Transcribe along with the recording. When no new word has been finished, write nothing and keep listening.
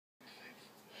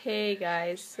Hey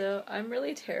guys, so I'm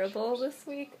really terrible this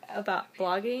week about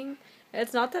vlogging.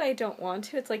 It's not that I don't want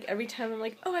to, it's like every time I'm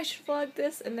like, oh, I should vlog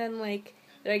this, and then like,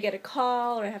 either I get a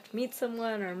call, or I have to meet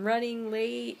someone, or I'm running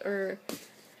late, or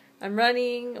I'm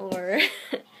running, or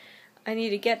I need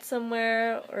to get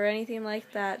somewhere, or anything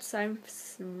like that, so I'm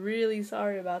really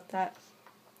sorry about that.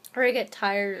 Or I get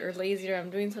tired, or lazy, or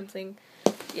I'm doing something,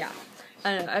 yeah.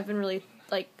 I don't know, I've been really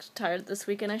tired this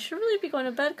week, and I should really be going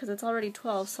to bed because it's already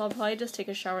 12, so I'll probably just take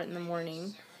a shower in the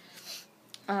morning,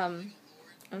 and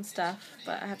stuff,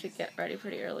 but I have to get ready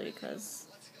pretty early because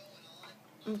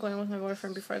I'm going with my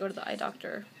boyfriend before I go to the eye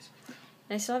doctor,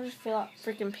 and I still have to fill out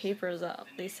freaking papers that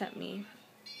they sent me.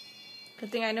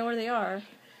 Good thing I know where they are.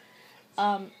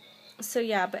 So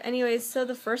yeah, but anyways, so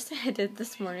the first thing I did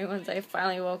this morning once I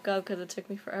finally woke up, because it took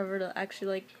me forever to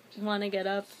actually want to get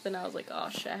up, then I was like, oh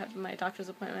shit, I have my doctor's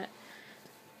appointment.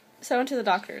 So I went to the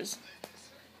doctor's,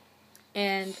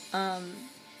 and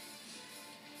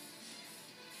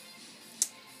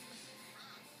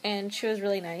she was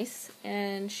really nice,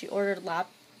 and she ordered lab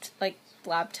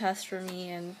tests for me,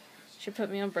 and she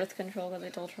put me on birth control because I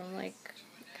told her I'm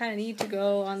kind of need to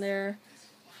go on there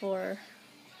for.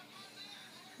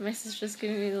 My sister's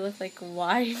giving me the look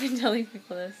why are you even telling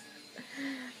people this?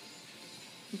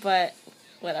 But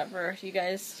whatever, you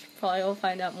guys probably will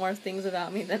find out more things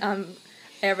about me than I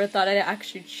ever thought I'd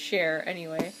actually share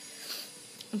anyway.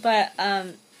 But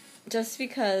just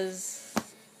because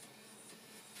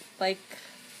I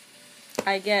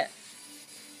get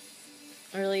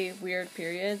really weird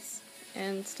periods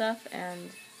and stuff, and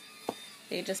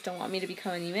they just don't want me to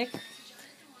become anemic.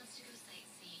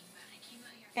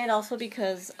 And also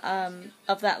because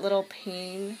of that little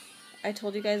pain I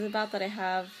told you guys about that I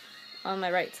have on my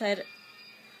right side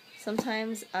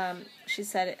sometimes. She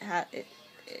said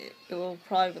it will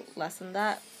probably lessen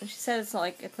that. And she said it's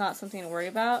not something to worry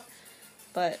about.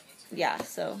 But yeah,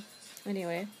 so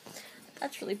anyway,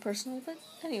 that's really personal, but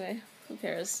anyway, who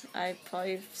cares? I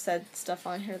probably said stuff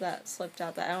on here that slipped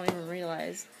out that I don't even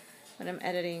realize. When I'm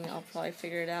editing, I'll probably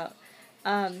figure it out.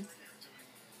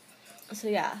 So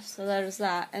yeah, so that was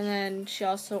that. And then she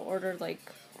also ordered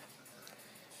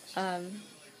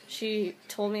she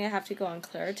told me I have to go on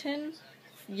Claritin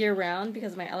year round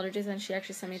because of my allergies, and she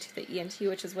actually sent me to the ENT,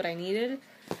 which is what I needed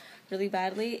really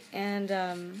badly. And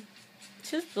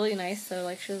she was really nice, so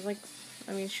she was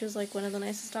one of the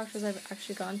nicest doctors I've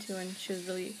actually gone to, and she was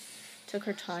really took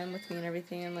her time with me and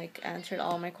everything, and answered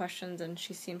all my questions, and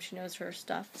she seems she knows her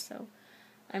stuff, so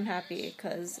I'm happy,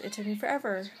 because it took me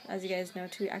forever, as you guys know,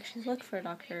 to actually look for a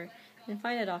doctor and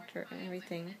find a doctor and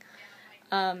everything.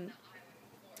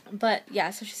 But yeah,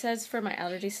 so she says for my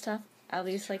allergy stuff, at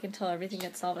least until everything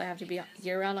gets solved, I have to be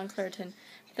year-round on Claritin.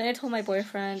 But then I told my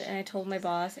boyfriend, and I told my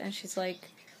boss, and she's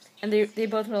and they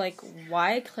both were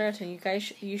why Claritin?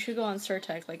 You should go on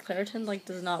Zyrtec. Claritin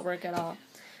does not work at all.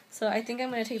 So I think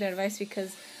I'm going to take their advice,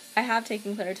 because I have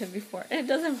taken Claritin before, and it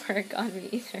doesn't work on me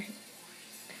either.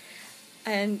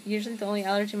 And usually the only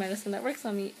allergy medicine that works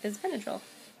on me is Benadryl.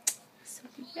 So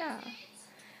yeah.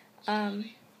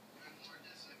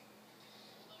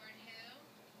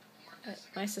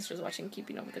 My sister's watching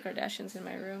Keeping Up with the Kardashians in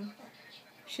my room.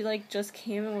 She just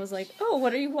came and was oh,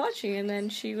 what are you watching? And then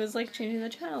she was changing the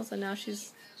channels, and now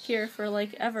she's here for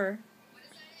ever.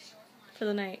 For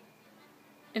the night.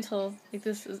 Until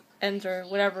ends or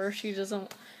whatever. She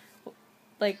doesn't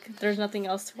there's nothing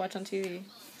else to watch on TV.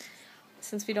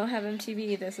 Since we don't have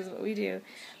MTV, this is what we do.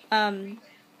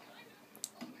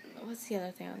 What's the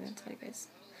other thing I was going to tell you guys?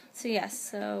 So,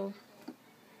 yes, and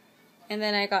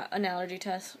then I got an allergy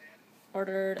test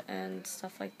ordered and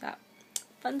stuff like that.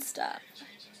 Fun stuff.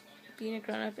 Being a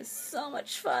grown-up is so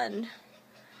much fun.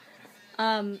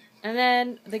 And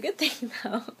then, the good thing,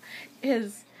 though,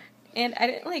 is, and I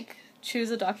didn't, choose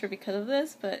a doctor because of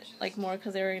this, but, more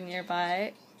because they were near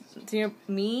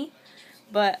me,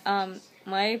 but,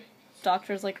 my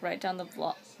doctor's right down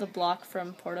the block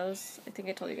from Porto's. I think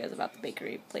I told you guys about the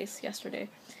bakery place yesterday.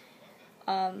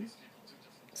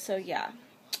 So yeah,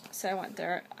 so I went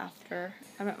there after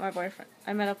I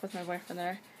met up with my boyfriend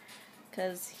there,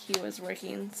 because he was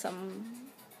working somewhere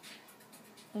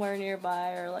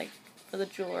nearby, or for the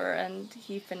jeweler, and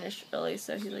he finished early,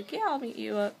 so he's yeah, I'll meet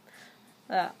you up.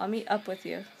 I'll meet up with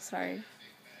you. Sorry,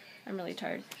 I'm really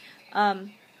tired.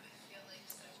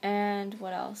 And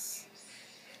what else?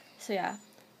 So yeah,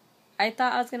 I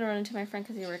thought I was going to run into my friend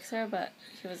because he works there, but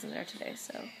he wasn't there today,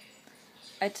 so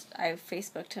I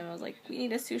Facebooked him. I was we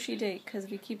need a sushi date, because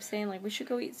we keep saying, we should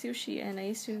go eat sushi, and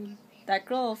that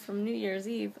girl from New Year's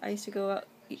Eve, I used to go out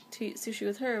to eat sushi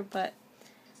with her, but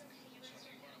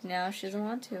now she doesn't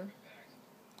want to.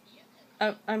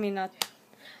 I mean, not,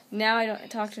 now I don't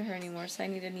talk to her anymore, so I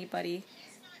need a new buddy.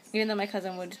 Even though my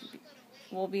cousin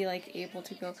will be, like, able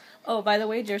to go. Oh, by the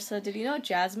way, Jersa, did you know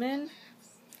Jasmine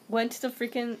went to the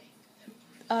freaking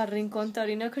Rincon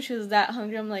Taurino because she was that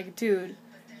hungry? I'm like, dude,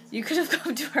 you could have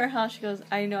come to our house. She goes,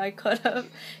 I know I could have.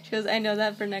 She goes, I know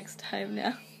that for next time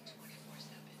now.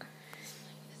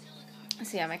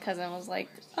 So yeah, my cousin was like,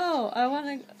 oh, I want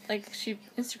to, like, she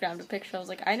Instagrammed a picture. I was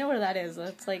like, I know where that is.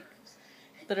 It's, like,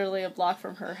 literally a block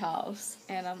from her house.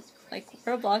 And I'm like,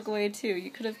 we're a block away, too.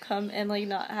 You could have come and, like,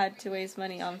 not had to waste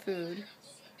money on food.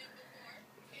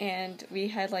 And we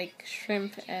had, like,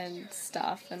 shrimp and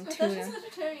stuff and tuna.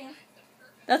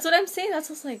 That's what I'm saying. That's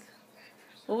what's like,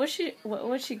 what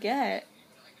would she get?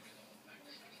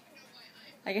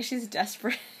 I guess she's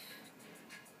desperate.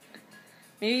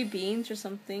 Maybe beans or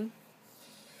something.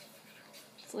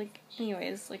 It's like,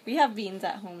 anyways, like, we have beans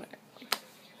at home. Like,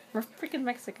 we're freaking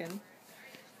Mexican.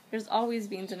 There's always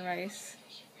beans and rice.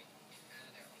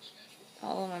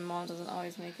 Although my mom doesn't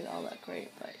always make it all that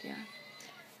great, but yeah.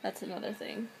 That's another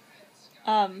thing.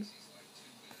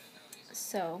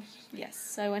 So, yes.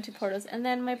 So I went to Porto's, and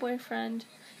then my boyfriend,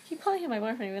 I keep calling him my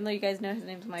boyfriend, even though you guys know his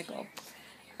name's Michael.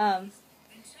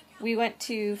 We went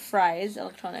to Fry's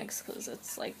Electronics, because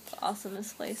it's, like, the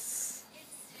awesomest place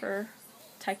for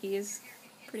techies,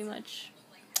 pretty much.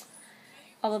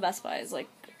 All the Best Buy is, like,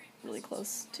 really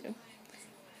close, too.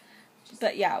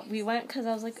 But yeah, we went because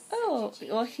I was like, oh,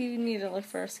 well, he needed to look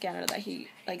for a scanner that he,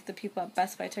 like, the people at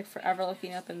Best Buy took forever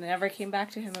looking up and they never came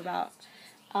back to him about.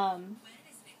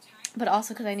 But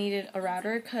also because I needed a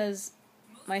router because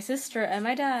my sister and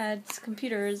my dad's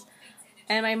computers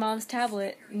and my mom's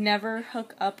tablet never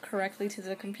hook up correctly to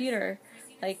the computer.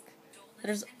 Like,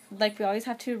 we always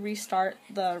have to restart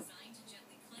the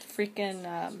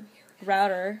freaking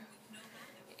router,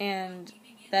 and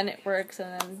then it works,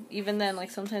 and then even then, like,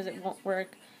 sometimes it won't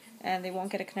work and they won't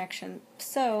get a connection.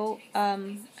 So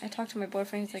I talked to my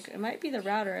boyfriend. He's like, it might be the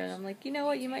router, and I'm like, you know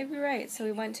what, you might be right. So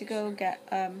we went to go get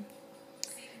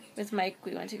with Mike,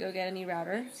 we went to go get a new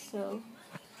router. So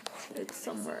it's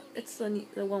somewhere, it's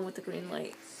the one with the green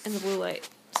light and the blue light.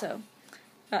 So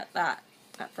got that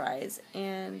at Fry's.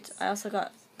 And I also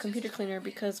got computer cleaner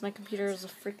because my computer is a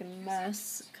freaking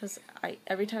mess, because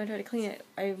every time I try to clean it,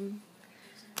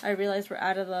 I realized we're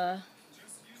out of the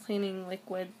cleaning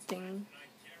liquid thing.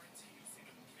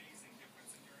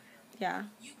 Yeah,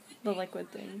 the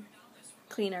liquid thing.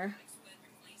 Cleaner.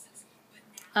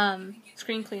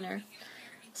 Screen cleaner.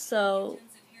 So,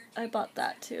 I bought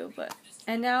that too,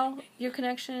 and now your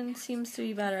connection seems to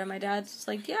be better. And my dad's just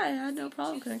like, yeah, I had no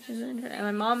problem connecting to the internet. And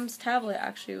my mom's tablet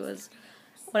actually was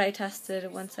what I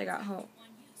tested once I got home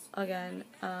again.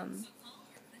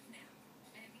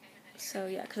 So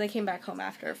yeah, because I came back home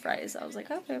after Fry's. I was like,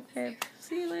 okay,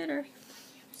 see you later.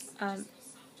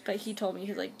 But he told me,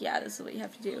 he's like, yeah, this is what you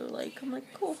have to do. Like, I'm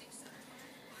like, cool.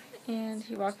 And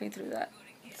he walked me through that.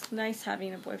 It's nice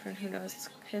having a boyfriend who knows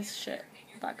his shit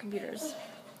about computers.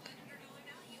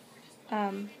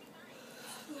 What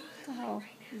the hell?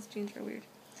 These jeans are weird.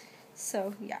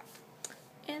 So, yeah.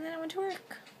 And then I went to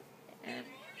work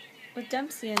with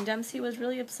Dempsey, and Dempsey was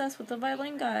really obsessed with the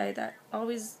violin guy that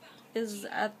always is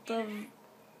at the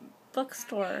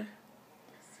bookstore.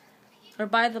 Or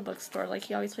by the bookstore. Like,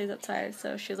 he always plays outside,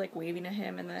 so she was, like, waving at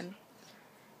him and then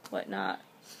whatnot.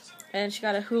 And she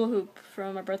got a hula hoop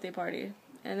from a birthday party.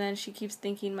 And then she keeps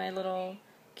thinking my little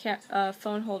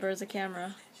phone holder is a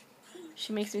camera.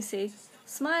 She makes me say,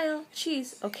 smile,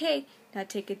 cheese, okay, now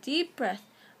take a deep breath.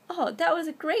 Oh, that was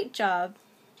a great job.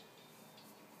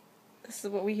 This is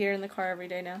what we hear in the car every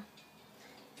day now.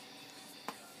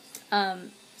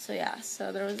 So yeah,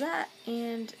 so there was that,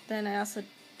 and then I also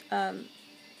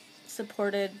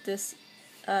supported this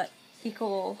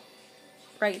equal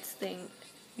rights thing.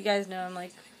 You guys know I'm,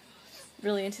 like,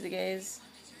 really into the gays,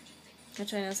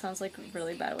 which I know sounds like a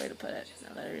really bad way to put it,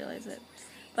 now that I realize it.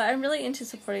 But I'm really into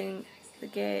supporting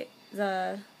the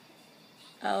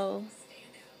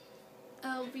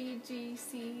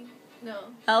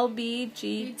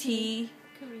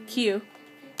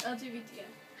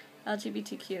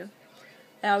LGBTQ.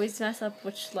 I always mess up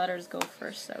which letters go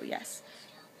first, so yes.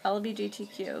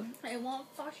 LGBTQ. I want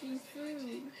fucking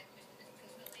food.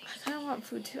 I kind of want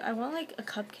food too. I want, like, a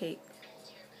cupcake.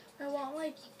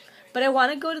 But I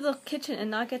want to go to the kitchen and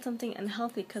not get something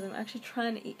unhealthy because I'm actually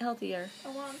trying to eat healthier.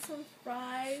 I want some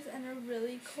fries and a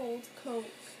really cold Coke.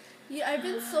 Yeah, I've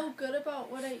been so good about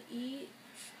what I eat.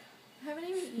 I haven't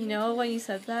even eaten. You know, when you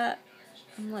said that,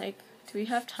 I'm like, do we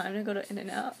have time to go to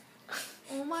In-N-Out?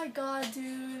 Oh my god,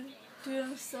 dude. Dude,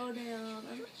 I'm so down.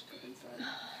 I'm sorry.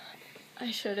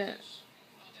 I shouldn't.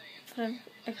 But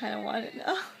I kind of want it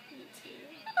now. Me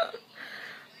too.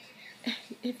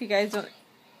 if you guys don't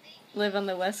live on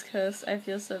the West Coast, I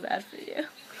feel so bad for you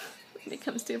when it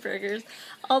comes to burgers.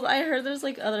 Although I heard there's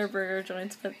like other burger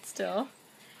joints, but still.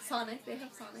 Sonic, they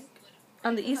have Sonic.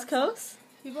 On the East Coast?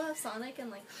 People have Sonic and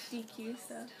like DQ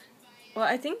stuff. Well,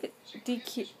 I think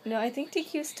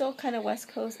DQ is still kind of West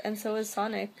Coast, and so is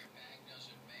Sonic.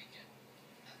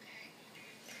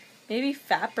 Maybe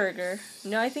Fat Burger.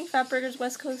 No, I think Fat Burger's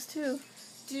West Coast too.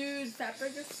 Dude, Fat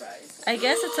Burger's fries. I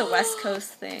guess it's a West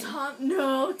Coast thing.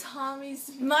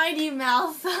 Tommy's Mighty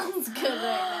Mouth sounds good right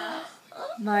now.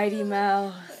 Mighty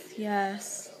Mouth,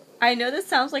 yes. I know this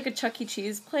sounds like a Chuck E.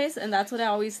 Cheese place, and that's what I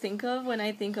always think of when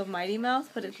I think of Mighty Mouth,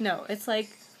 but it's like,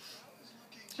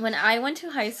 when I went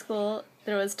to high school,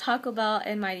 there was Taco Bell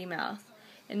and Mighty Mouth,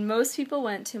 and most people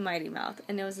went to Mighty Mouth,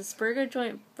 and it was this burger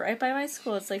joint right by my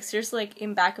school. It's like seriously like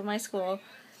in back of my school,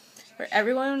 where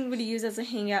everyone would use as a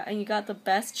hangout, and you got the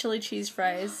best chili cheese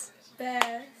fries.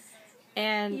 Best.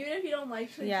 And even if you don't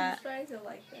like chili cheese fries, you'll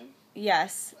like them.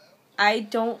 Yes. I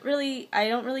don't really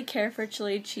care for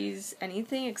chili cheese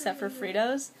anything except for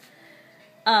Fritos.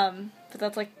 But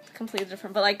that's like completely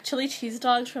different. But like chili cheese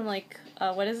dogs from like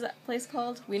what is that place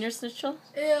called? Wiener Schnitzel?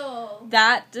 Ew.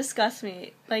 That disgusts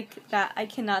me. Like that, I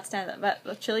cannot stand that. But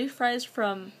the chili fries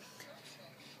from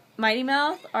Mighty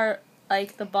Mouth are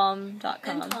like the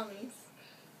bomb.com. And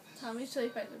Tommy's chili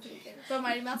fries are pretty good. But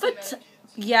Mighty Mouth's are better.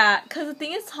 Yeah, because the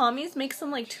thing is Tommy's makes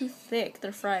them like too thick,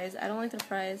 their fries. I don't like their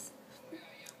fries.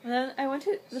 And then I went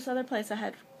to this other place that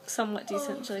had somewhat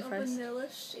decent chili fries. Vanilla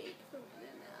shake from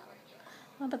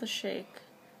In-N-Out. Not about the shake,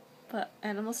 but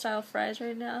animal style fries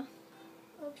right now.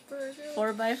 A burger.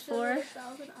 4x4.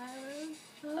 1,000 Islands.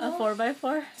 A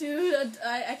 4x4. Dude,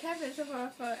 I can't finish a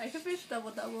 4x4. I can finish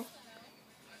double.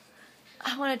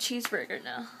 I want a cheeseburger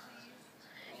now.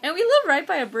 And we live right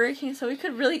by a Burger King, so we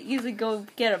could really easily go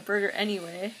get a burger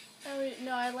anyway.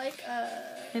 No, I like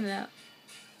In-N-Out.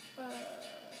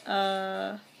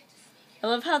 I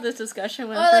love how this discussion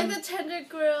went. I like the tender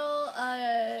grill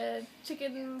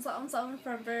chicken something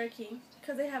from Burger King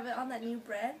because they have it on that new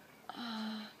bread.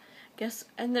 Guess,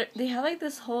 and they have like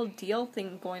this whole deal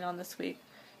thing going on this week.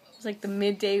 It's like the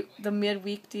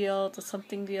midweek deal, the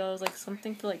something deal. It was like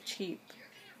something for like cheap.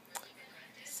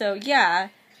 So yeah,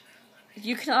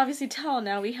 you can obviously tell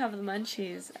now we have the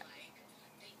munchies.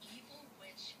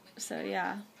 So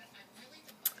yeah.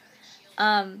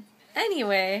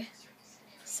 Anyway,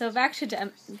 so back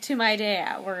to my day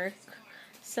at work.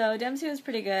 So Dempsey was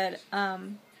pretty good.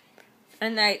 And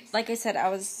like I said, I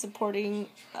was supporting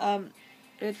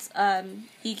it's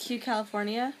EQ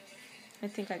California. I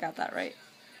think I got that right.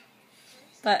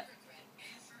 But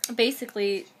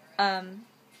basically,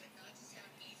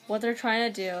 what they're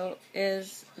trying to do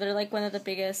is they're like one of the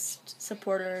biggest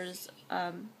supporters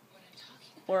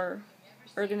or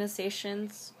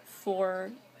organizations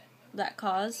for that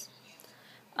cause.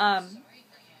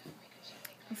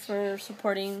 For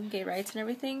supporting gay rights and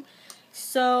everything.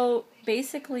 So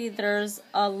basically there's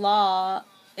a law,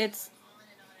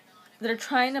 they're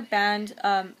trying to ban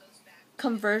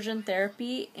conversion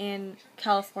therapy in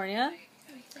California.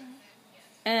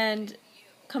 And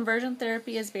conversion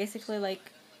therapy is basically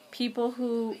like people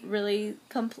who really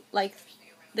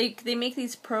they make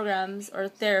these programs or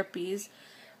therapies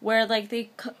where like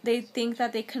they think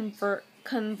that they convert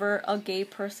a gay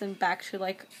person back to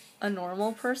like a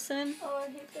normal person. Oh,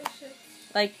 I hate that shit.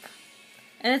 Like,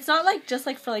 and it's not like just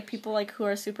like for like people like who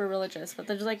are super religious, but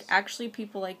there's like actually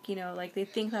people like, you know, like they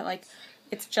think that like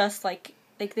it's just like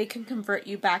they can convert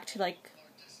you back to like,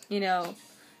 you know,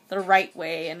 the right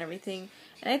way and everything.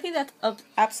 And I think that's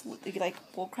absolutely like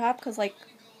bullcrap because like,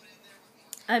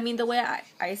 I mean the way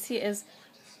I see it is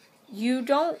you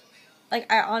don't. Like,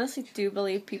 I honestly do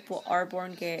believe people are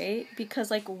born gay,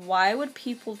 because, like, why would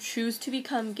people choose to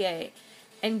become gay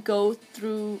and go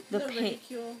through the pain,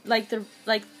 like,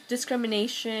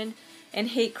 discrimination and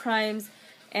hate crimes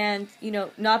and, you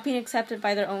know, not being accepted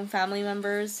by their own family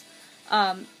members,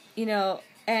 you know,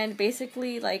 and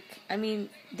basically, like, I mean,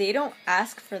 they don't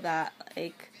ask for that,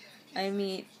 like, I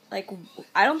mean, like,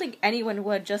 I don't think anyone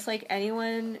would, just like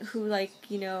anyone who, like,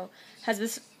 you know, has been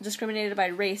discriminated by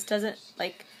race doesn't,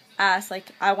 like, ask, like,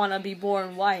 I want to be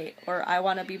born white, or I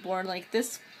want to be born, like,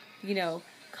 this, you know,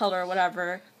 color or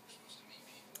whatever.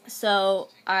 So,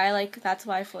 that's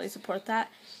why I fully support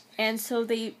that. And so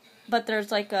but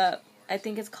there's, like, I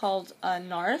think it's called,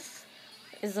 Narth,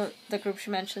 is the group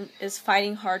she mentioned, is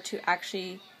fighting hard to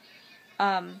actually,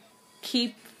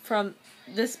 keep from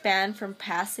this ban from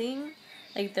passing.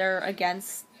 Like, they're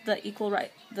against the equal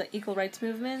rights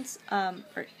movements,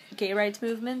 or gay rights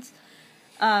movements.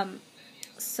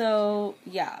 So,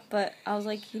 yeah, but I was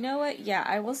like, you know what? Yeah,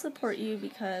 I will support you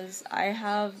because I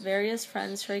have various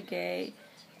friends who are gay,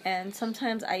 and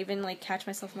sometimes I even, like, catch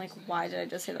myself, I'm like, why did I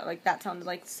just say that? Like, that sounded,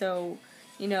 like, so,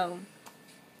 you know,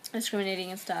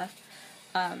 discriminating and stuff.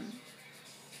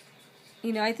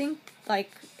 You know, I think,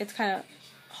 like, it's kind of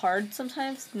hard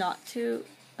sometimes not to,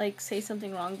 like, say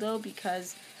something wrong, though,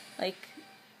 because, like,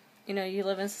 you know, you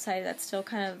live in a society that still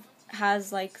kind of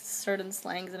has, like, certain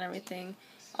slangs and everything,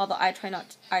 although I try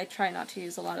not to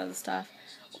use a lot of the stuff,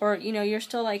 or, you know, you're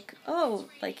still like, oh,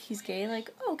 like, he's gay, like,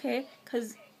 oh, okay,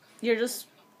 because you're just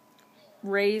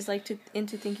raised, like,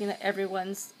 into thinking that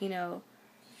everyone's, you know,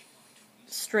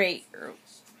 straight, or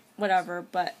whatever,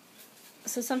 but,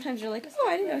 so sometimes you're like, oh,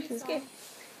 I didn't know he was gay.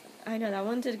 I know, that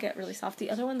one did get really soft. The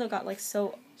other one, though, got, like,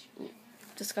 so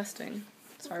disgusting.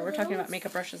 Sorry, we're talking about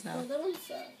makeup brushes now. The little one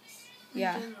sucks.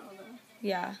 Yeah.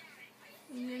 Yeah.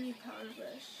 You need powder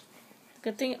brush.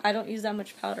 Good thing I don't use that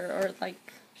much powder, or, like...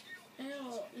 Ew,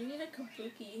 you need a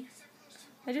kabuki.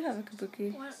 I do have a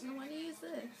kabuki. Why do you use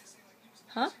this?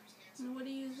 Huh? What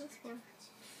do you use this for?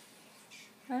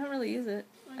 I don't really use it.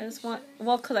 Why I just you want... shouldn't?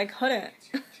 Well, because I couldn't.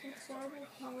 It's horrible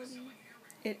quality.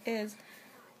 It is.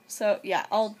 So, yeah,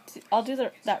 I'll do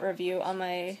that review on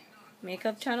my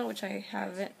makeup channel, which I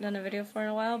haven't done a video for in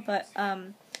a while, but,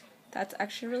 that's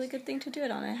actually a really good thing to do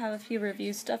it on. I have a few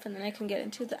review stuff, and then I can get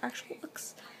into the actual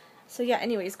looks. So, yeah,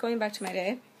 anyways, going back to my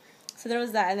day. So there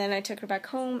was that, and then I took her back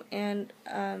home and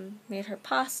made her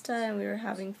pasta, and we were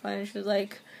having fun, and she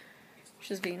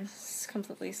was being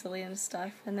completely silly and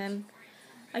stuff. And then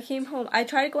I came home. I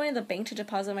tried going to the bank to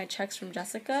deposit my checks from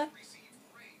Jessica,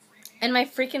 and my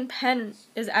freaking pen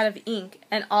is out of ink,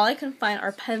 and all I can find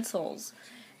are pencils.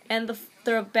 And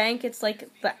the bank, it's like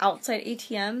the outside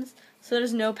ATMs, so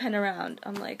there's no pen around.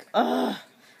 I'm like, ugh,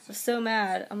 I'm so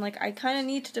mad. I'm like, I kind of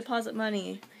need to deposit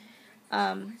money.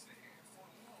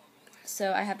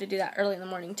 So I have to do that early in the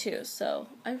morning too. So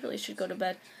I really should go to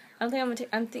bed. I don't think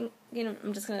I'm thinking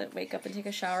I'm just gonna wake up and take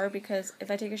a shower, because if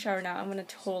I take a shower now, I'm gonna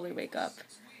totally wake up,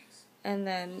 and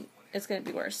then it's gonna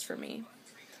be worse for me.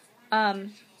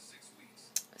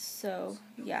 So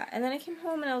yeah, and then I came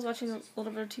home and I was watching a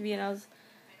little bit of TV, and I was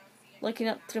looking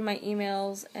up through my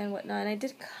emails and whatnot, and I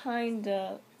did kind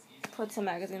of put some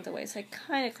magazines away, so I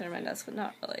kind of cleared my desk, but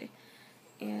not really.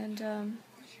 And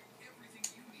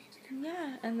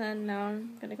yeah, and then now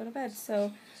I'm gonna go to bed.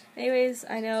 So anyways,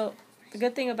 I know the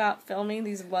good thing about filming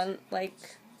these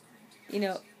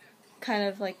kind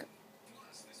of like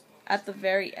at the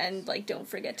very end, like, don't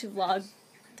forget to vlog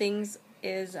things,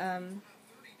 is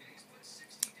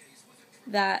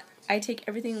that I take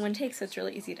everything in one take, so it's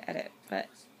really easy to edit, but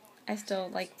I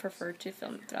still prefer to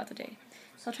film throughout the day.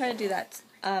 So I'll try to do that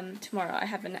tomorrow. I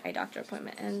have an eye doctor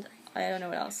appointment, and I don't know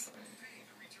what else.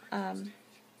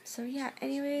 So yeah,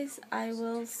 anyways, I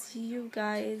will see you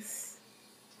guys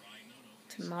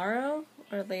tomorrow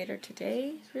or later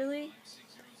today, really.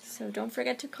 So don't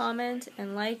forget to comment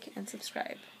and like and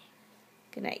subscribe.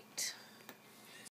 Good night.